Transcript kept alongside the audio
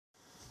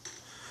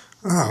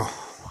Oh,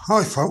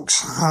 hi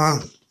folks.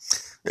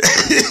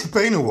 It's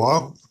been a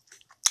while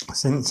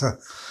since I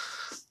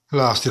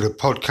last did a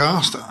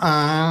podcast.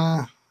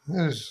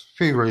 There's a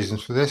few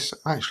reasons for this.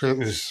 Actually, it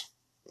was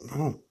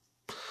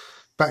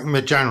back in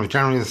mid-January,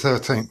 January the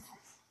 13th,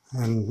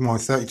 and my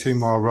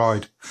 32-mile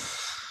ride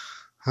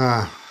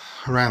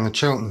around the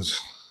Chilterns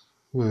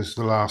was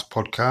the last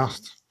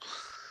podcast.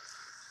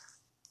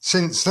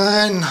 Since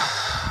then,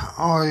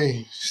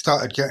 I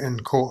started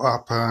getting caught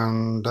up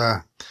and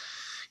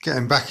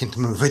getting back into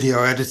my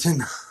video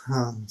editing.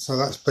 So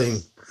that's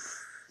been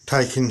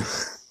taking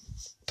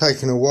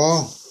a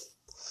while,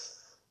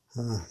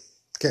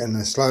 getting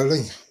there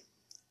slowly.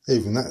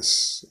 Even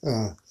that's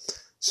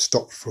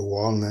stopped for a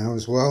while now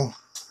as well.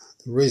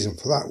 The reason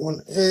for that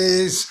one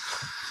is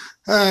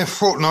a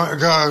fortnight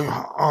ago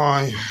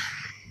I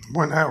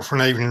went out for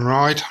an evening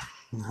ride.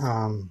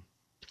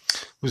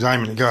 Was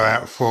aiming to go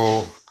out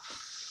for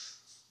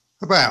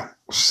about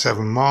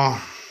 7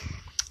 mile.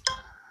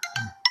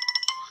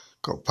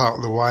 Got part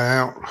of the way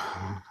out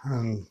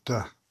and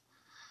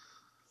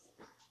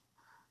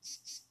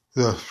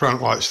the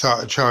front light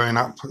started showing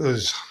up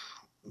as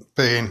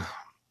being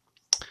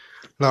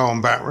low on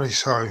battery,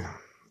 so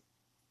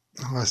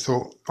I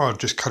thought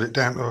I'd just cut it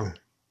down to a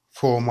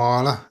 4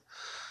 miler.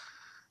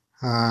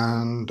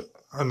 And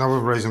another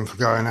reason for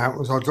going out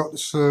was I'd got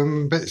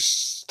some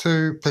bits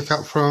to pick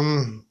up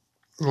from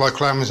the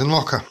local Amazon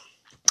locker.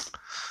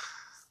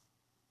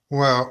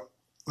 Well,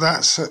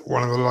 that's at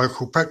one of the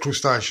local petrol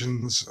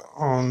stations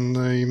on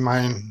the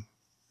main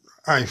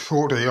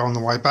A40 on the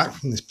way back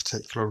from this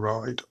particular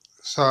ride.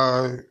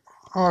 So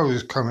I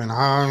was coming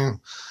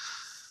home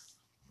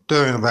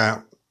doing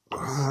about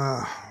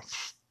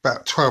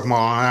 12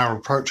 mile an hour,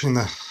 approaching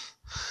the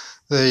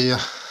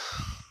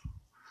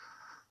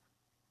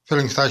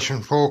filling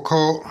station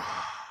forecourt.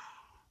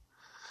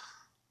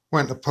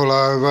 Went to pull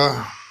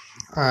over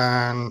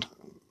and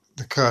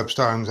the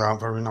curbstones aren't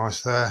very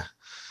nice there.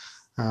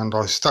 And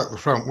I stuck the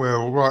front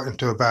wheel right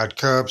into a bad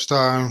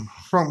curbstone.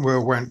 Front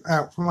wheel went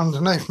out from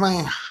underneath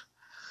me.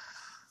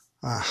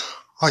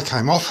 I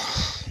came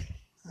off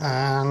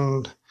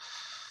and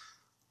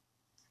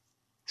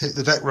hit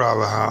the deck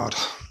rather hard.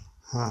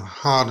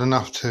 Hard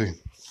enough to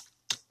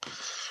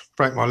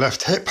break my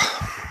left hip.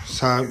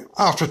 So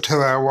after a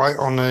 2-hour wait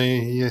on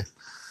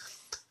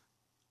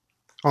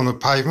the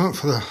pavement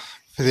for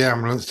the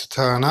ambulance to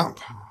turn up,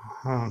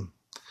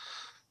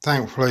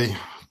 thankfully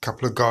a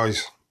couple of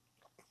guys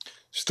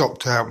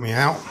stopped to help me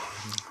out.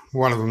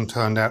 One of them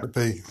turned out to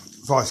be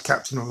vice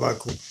captain of a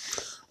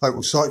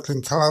local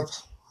cycling club,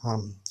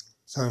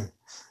 so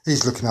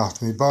he's looking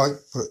after my bike.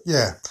 But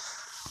yeah,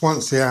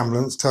 once the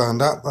ambulance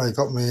turned up, they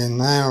got me in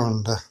there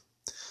and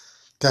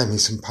gave me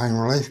some pain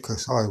relief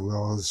because I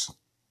was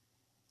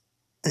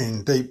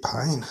in deep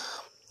pain,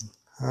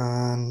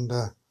 and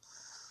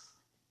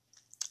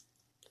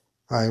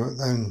they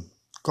then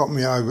got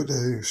me over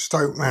to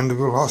Stoke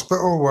Mandeville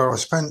Hospital, where I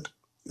spent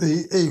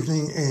the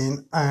evening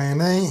in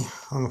A&E.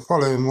 On the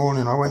following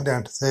morning I went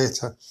down to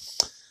theatre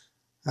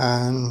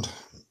and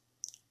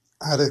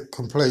had a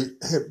complete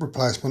hip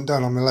replacement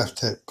done on my left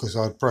hip because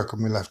I'd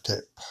broken my left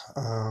hip.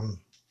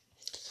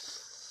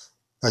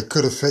 They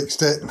could have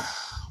fixed it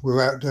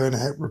without doing a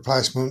hip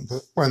replacement,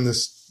 but when the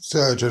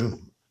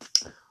surgeon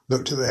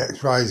looked at the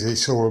x-rays he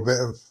saw a bit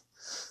of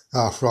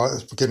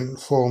arthritis beginning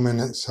to form in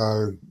it,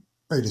 so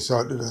he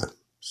decided to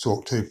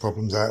sort two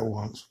problems out at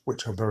once,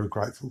 which I'm very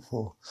grateful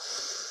for.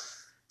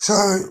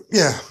 So,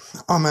 yeah,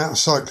 I'm out of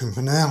cycling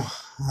for now.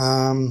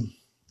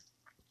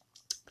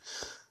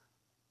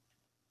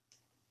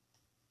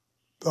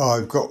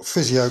 I've got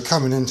physio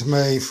coming into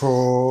me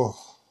for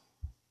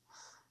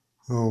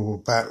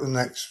about the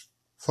next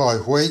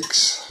 5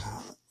 weeks,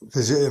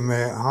 visiting me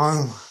at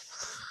home.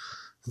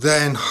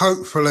 Then,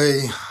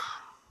 hopefully,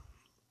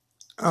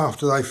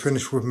 after they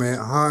finish with me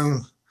at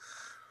home,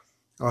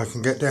 I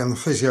can get down the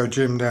physio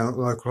gym down at the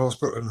local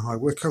hospital in High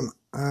Wycombe,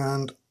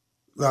 and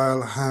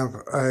they'll have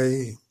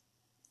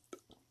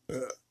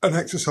an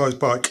exercise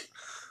bike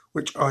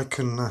which I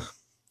can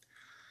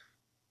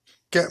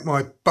get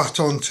my butt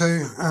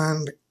onto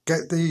and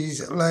get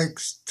these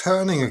legs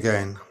turning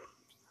again.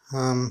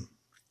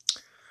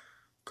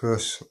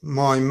 Because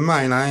my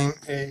main aim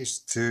is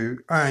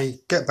to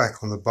A, get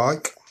back on the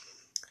bike,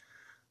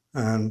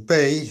 and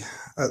B,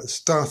 at the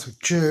start of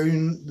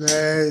June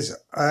there's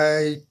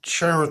a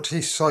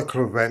charity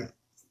cycle event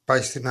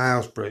based in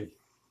Aylesbury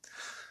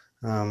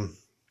called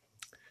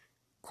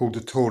the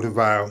Tour de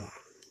Vale.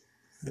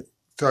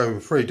 It's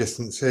over 3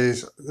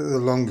 distances. The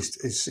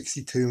longest is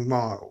 62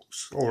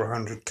 miles or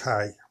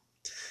 100k,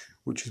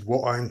 which is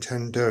what I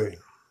intend doing.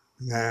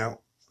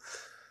 Now,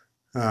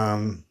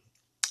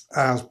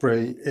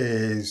 Aylesbury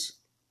is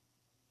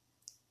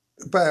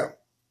about,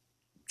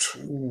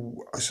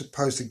 I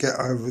suppose, to get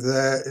over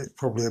there, it's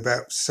probably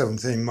about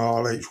 17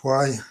 miles each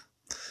way.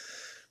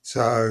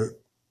 So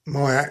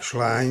my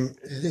actual aim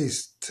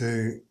is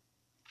to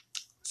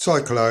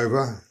cycle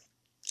over,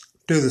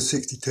 do the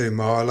 62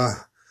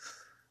 miler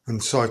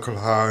and cycle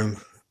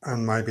home,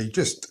 and maybe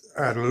just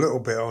add a little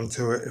bit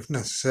onto it if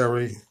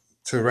necessary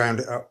to round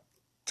it up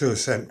to a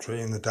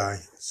century in the day.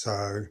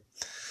 So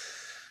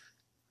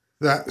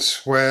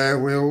that's where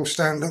we'll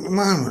stand at the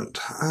moment.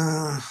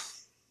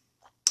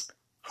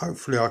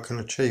 Hopefully I can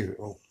achieve it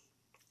all.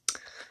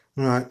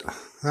 Right,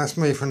 that's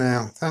me for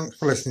now. Thanks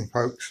for listening,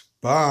 folks.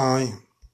 Bye.